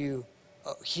need you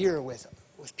here with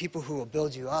people who will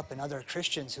build you up and other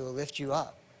Christians who will lift you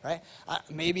up. Right?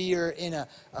 Maybe you're in a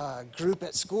group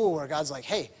at school where God's like,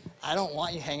 hey, I don't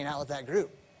want you hanging out with that group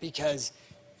because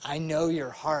I know your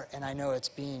heart and I know it's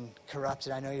being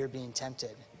corrupted. I know you're being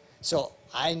tempted. So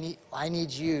I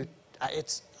need you.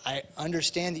 I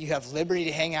understand that you have liberty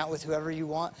to hang out with whoever you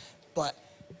want, but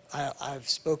I've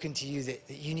spoken to you that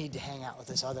you need to hang out with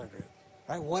this other group.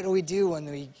 Right? What do we do when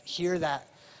we hear that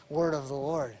word of the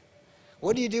Lord?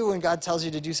 What do you do when God tells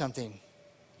you to do something?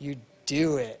 You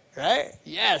do it, right?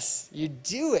 Yes, you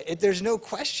do it. There's no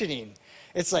questioning.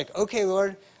 It's like, okay,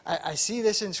 Lord, I see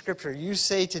this in Scripture. You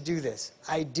say to do this.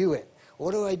 I do it.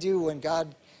 What do I do when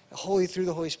God, through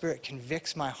the Holy Spirit,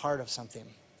 convicts my heart of something?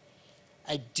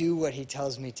 I do what he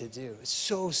tells me to do. It's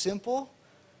so simple,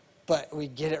 but we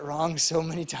get it wrong so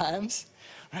many times,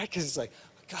 right? Because it's like,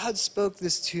 God spoke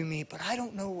this to me, but I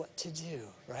don't know what to do,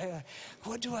 right?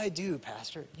 What do I do,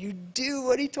 Pastor? You do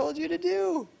what he told you to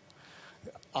do.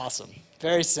 Awesome.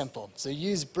 Very simple. So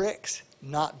use bricks,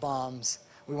 not bombs.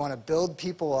 We want to build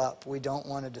people up. We don't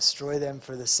want to destroy them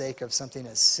for the sake of something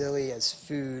as silly as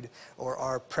food or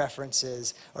our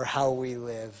preferences or how we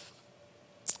live.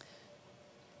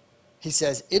 He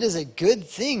says, it is a good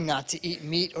thing not to eat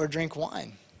meat or drink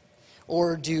wine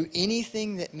or do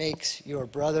anything that makes your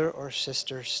brother or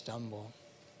sister stumble.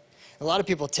 A lot of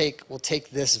people will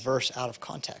take this verse out of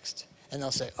context and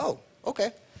they'll say, oh,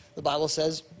 okay. The Bible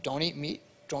says don't eat meat,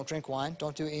 don't drink wine,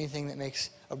 don't do anything that makes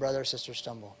a brother or sister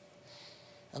stumble.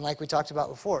 And like we talked about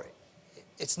before,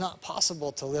 it's not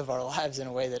possible to live our lives in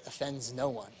a way that offends no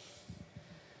one.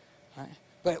 Right?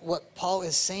 But what Paul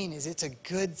is saying is it's a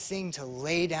good thing to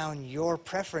lay down your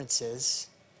preferences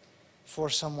for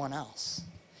someone else.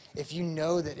 If you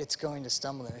know that it's going to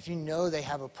stumble them, if you know they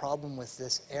have a problem with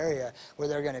this area where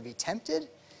they're going to be tempted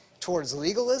towards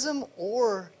legalism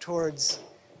or towards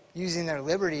using their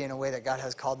liberty in a way that God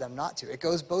has called them not to. It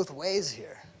goes both ways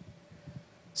here.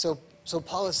 So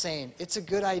Paul is saying it's a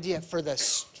good idea for the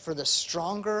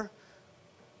stronger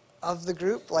of the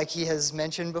group, like he has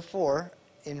mentioned before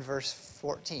in verse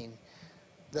 14,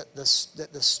 that the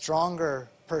stronger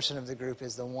person of the group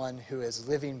is the one who is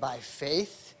living by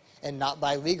faith and not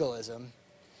by legalism,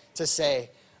 to say,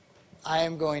 I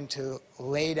am going to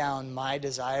lay down my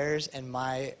desires and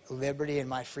my liberty and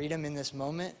my freedom in this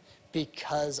moment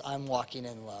because I'm walking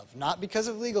in love. Not because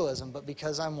of legalism, but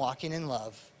because I'm walking in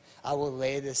love. I will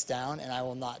lay this down and I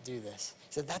will not do this.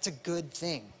 He said, that's a good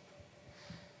thing.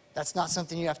 That's not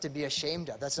something you have to be ashamed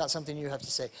of. That's not something you have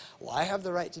to say, well, I have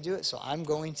the right to do it, so I'm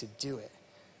going to do it.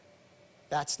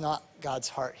 That's not God's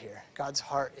heart here. God's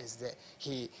heart is that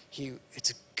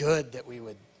it's good that we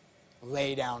would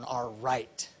lay down our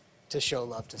right to show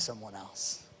love to someone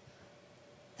else.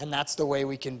 And that's the way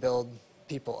we can build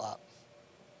people up.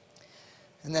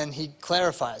 And then he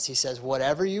clarifies. He says,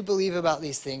 whatever you believe about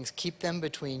these things, keep them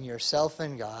between yourself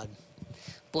and God.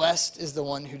 Blessed is the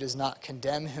one who does not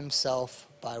condemn himself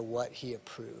by what he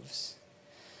approves.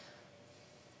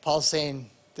 Paul's saying,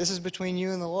 this is between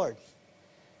you and the Lord.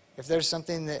 If there's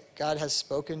something that God has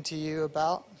spoken to you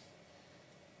about,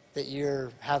 that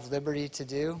you have liberty to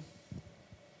do,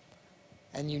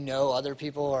 and you know other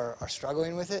people are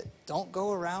struggling with it, don't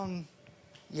go around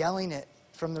yelling it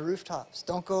from the rooftops.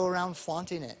 Don't go around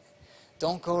flaunting it.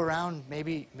 Don't go around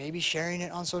maybe sharing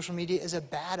it on social media is a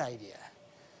bad idea.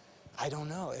 I don't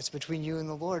know. It's between you and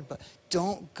the Lord. But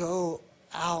don't go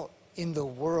out in the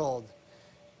world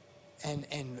and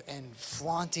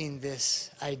flaunting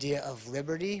this idea of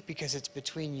liberty, because it's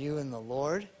between you and the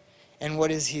Lord. And what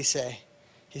does he say?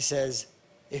 He says,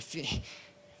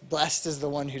 blessed is the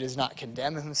one who does not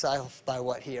condemn himself by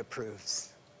what he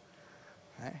approves.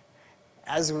 Right?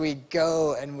 As we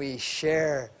go and we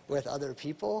share with other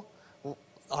people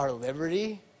our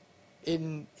liberty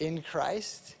in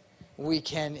Christ, we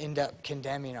can end up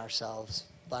condemning ourselves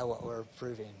by what we're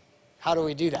approving. How do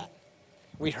we do that?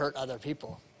 We hurt other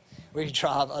people. We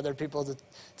draw other people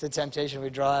to temptation. We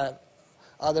draw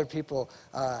other people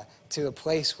to a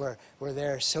place where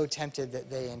they're so tempted that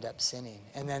they end up sinning.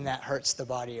 And then that hurts the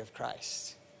body of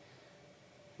Christ.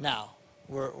 Now,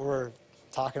 we're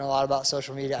talking a lot about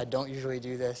social media. I don't usually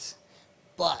do this.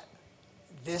 But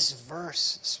this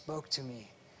verse spoke to me.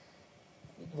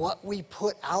 What we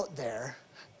put out there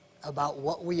about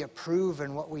what we approve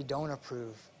and what we don't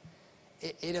approve,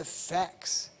 it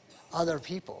affects other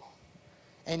people.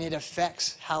 And it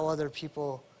affects how other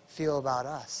people feel about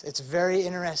us. It's very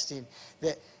interesting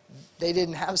that they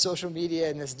didn't have social media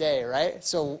in this day, right?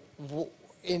 So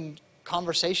in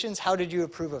conversations, how did you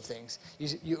approve of things?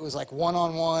 It was like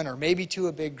one-on-one or maybe to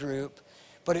a big group,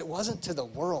 but it wasn't to the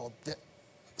world that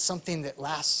something that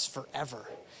lasts forever.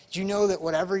 Do you know that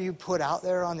whatever you put out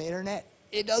there on the internet,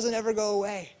 it doesn't ever go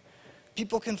away?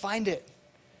 People can find it.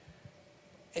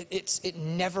 It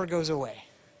never goes away.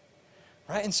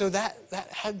 Right? And so that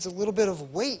adds a little bit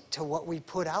of weight to what we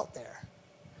put out there.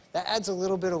 That adds a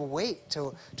little bit of weight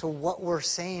to what we're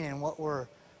saying and what we're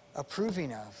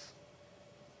approving of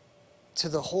to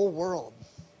the whole world.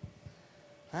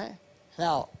 Right?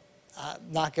 Now, I'm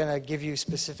not going to give you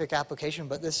specific application,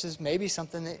 but this is maybe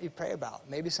something that you pray about.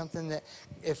 Maybe something that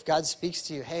if God speaks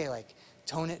to you, hey, like,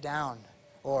 tone it down.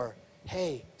 Or,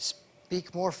 hey,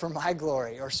 speak more for my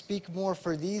glory. Or speak more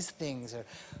for these things. Or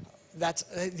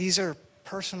these are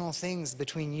personal things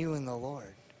between you and the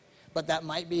Lord. But that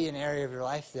might be an area of your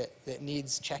life that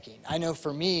needs checking. I know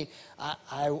for me,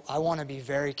 I want to be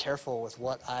very careful with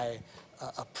what I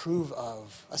approve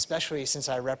of, especially since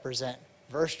I represent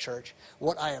Verse Church,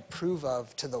 what I approve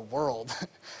of to the world,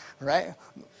 right?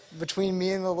 Between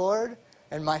me and the Lord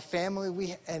and my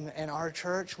family and our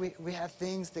church, we have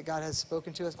things that God has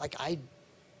spoken to us. Like I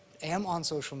am on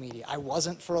social media. I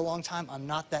wasn't for a long time. I'm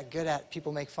not that good at it.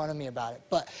 People make fun of me about it.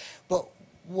 But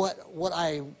what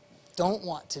I don't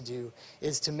want to do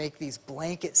is to make these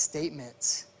blanket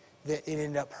statements that it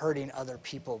end up hurting other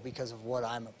people because of what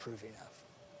I'm approving of.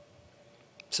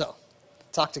 So,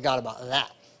 talk to God about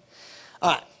that.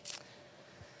 All right.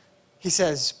 He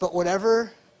says, but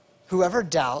whoever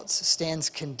doubts stands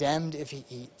condemned if he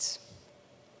eats,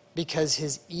 because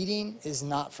his eating is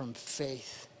not from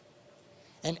faith.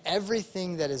 And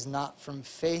everything that is not from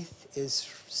faith is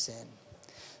sin.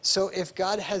 So if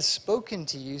God has spoken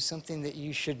to you something that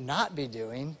you should not be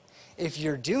doing, if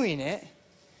you're doing it,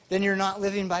 then you're not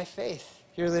living by faith.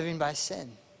 You're living by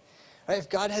sin. Right? If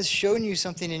God has shown you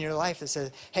something in your life that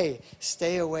says, hey,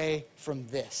 stay away from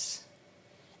this.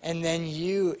 And then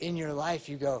you, in your life,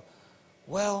 you go,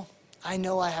 well, I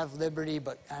know I have liberty,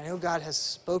 but I know God has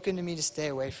spoken to me to stay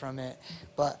away from it,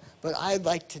 but I'd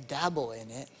like to dabble in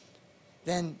it.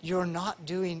 Then you're not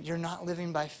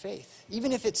living by faith.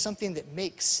 Even if it's something that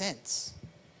makes sense,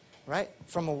 right?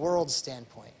 From a world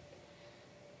standpoint.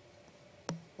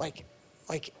 Like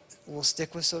we'll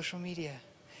stick with social media.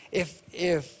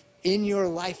 If in your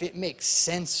life it makes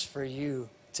sense for you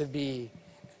to be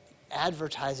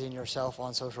advertising yourself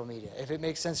on social media, if it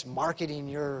makes sense marketing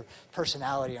your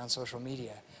personality on social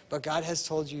media, but God has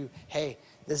told you, hey,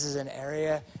 this is an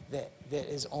area that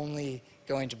is only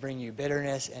going to bring you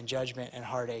bitterness and judgment and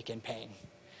heartache and pain.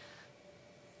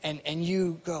 And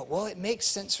you go, well, it makes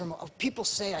sense from, people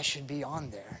say I should be on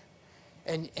there.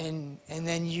 And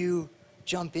then you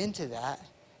jump into that.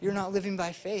 You're not living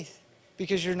by faith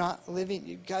because you're not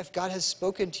living, if God has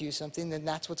spoken to you something, then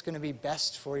that's what's going to be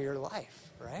best for your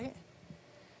life, right?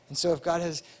 And so if God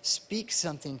has speaks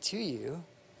something to you,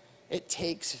 it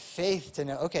takes faith to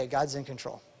know, okay, God's in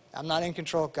control. I'm not in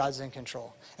control, God's in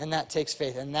control. And that takes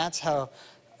faith. And that's how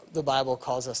the Bible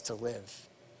calls us to live.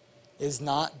 Is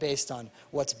not based on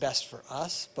what's best for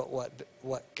us, but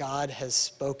what God has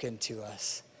spoken to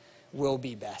us will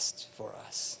be best for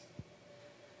us.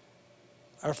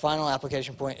 Our final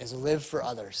application point is live for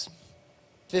others.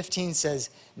 15 says,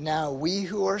 now we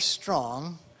who are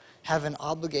strong have an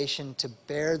obligation to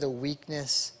bear the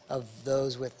weakness of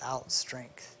those without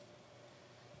strength.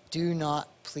 Do not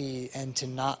please, and to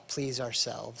not please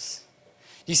ourselves.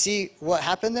 You see what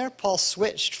happened there? Paul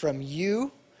switched from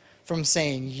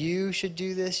saying you should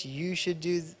do this, you should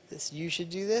do this, you should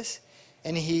do this,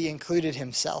 and he included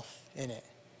himself in it.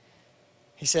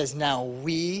 He says, now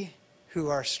we who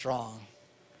are strong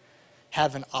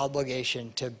have an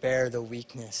obligation to bear the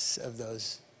weakness of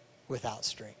those without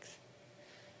strength.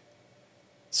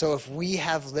 So if we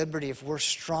have liberty, if we're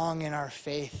strong in our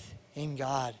faith in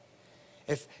God,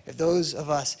 if those of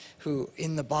us who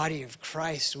in the body of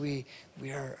Christ, we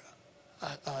are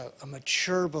a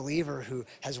mature believer who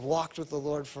has walked with the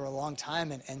Lord for a long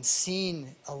time and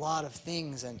seen a lot of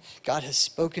things, and God has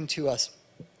spoken to us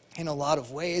in a lot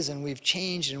of ways, and we've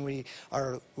changed, and we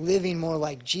are living more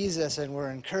like Jesus, and we're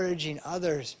encouraging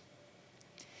others.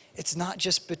 It's not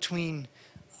just between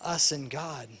us and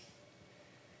God.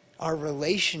 Our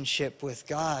relationship with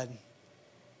God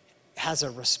has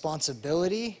a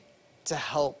responsibility to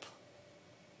help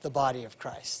the body of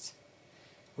Christ.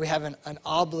 We have an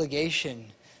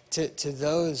obligation to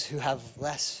those who have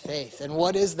less faith. And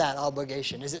what is that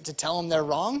obligation? Is it to tell them they're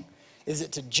wrong? Is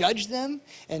it to judge them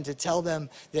and to tell them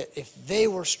that if they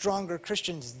were stronger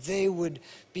Christians, they would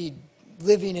be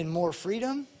living in more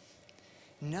freedom?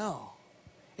 No.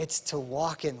 It's to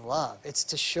walk in love. It's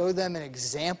to show them an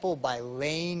example by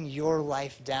laying your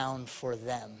life down for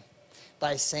them.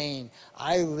 By saying,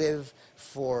 I live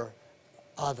for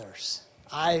others.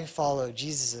 I follow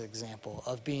Jesus' example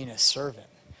of being a servant,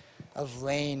 of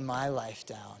laying my life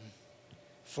down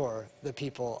for the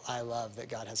people I love that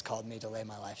God has called me to lay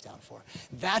my life down for.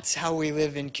 That's how we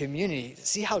live in community.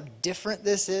 See how different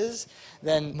this is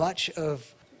than much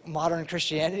of modern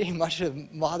Christianity, much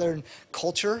of modern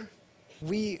culture?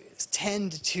 We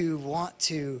tend to want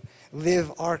to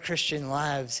live our Christian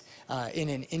lives in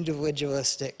an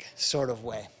individualistic sort of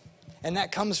way. And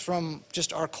that comes from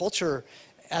just our culture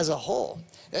as a whole.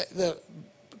 The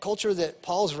culture that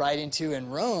Paul's writing to in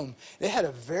Rome, they had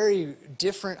a very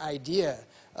different idea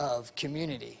of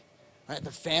community. Right?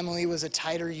 The family was a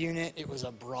tighter unit. It was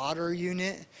a broader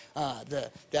unit.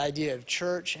 The idea of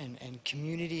church and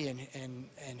community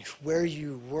and where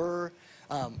you were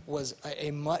was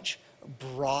a much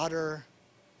broader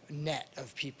net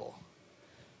of people.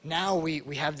 Now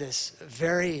we have this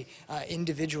very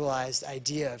individualized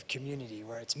idea of community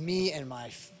where it's me and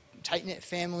my tight-knit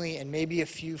family and maybe a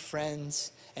few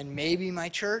friends and maybe my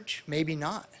church, maybe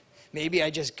not. Maybe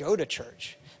I just go to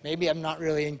church. Maybe I'm not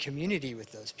really in community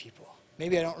with those people.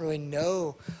 Maybe I don't really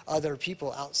know other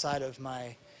people outside of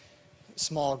my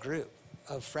small group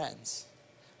of friends,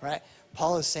 right?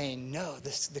 Paul is saying, no,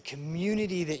 the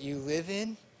community that you live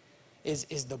in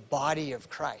is the body of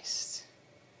Christ.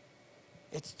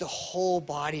 It's the whole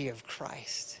body of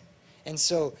Christ. And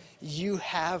so you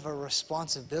have a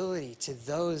responsibility to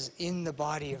those in the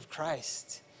body of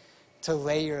Christ to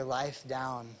lay your life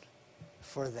down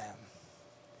for them.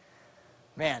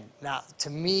 Man, now to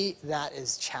me that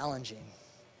is challenging.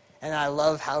 And I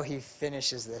love how he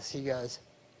finishes this. He goes,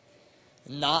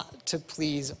 not to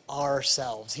please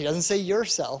ourselves. He doesn't say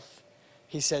yourself.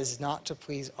 He says not to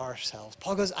please ourselves.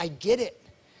 Paul goes, I get it.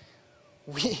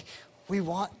 We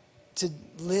want to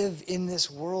live in this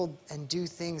world and do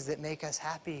things that make us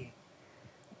happy.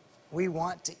 We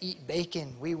want to eat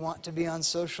bacon. We want to be on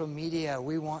social media.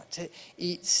 We want to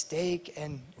eat steak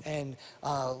and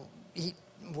eat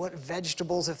what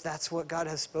vegetables if that's what God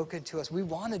has spoken to us. We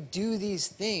want to do these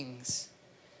things.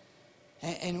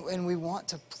 And we want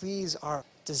to please our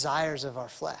desires of our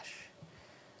flesh.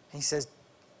 And he says,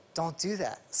 don't do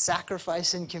that.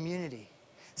 Sacrifice in community.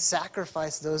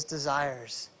 Sacrifice those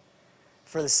desires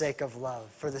for the sake of love,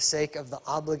 for the sake of the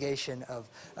obligation of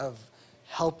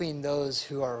helping those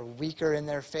who are weaker in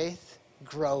their faith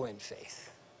grow in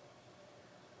faith.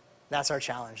 That's our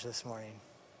challenge this morning.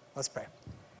 Let's pray.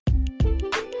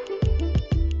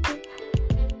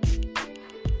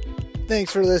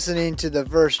 Thanks for listening to the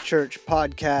Verse Church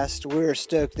podcast. We're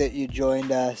stoked that you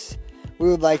joined us. We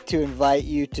would like to invite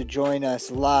you to join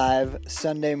us live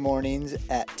Sunday mornings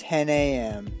at 10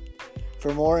 a.m.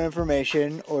 For more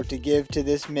information or to give to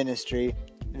this ministry,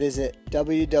 visit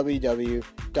www.verse.church.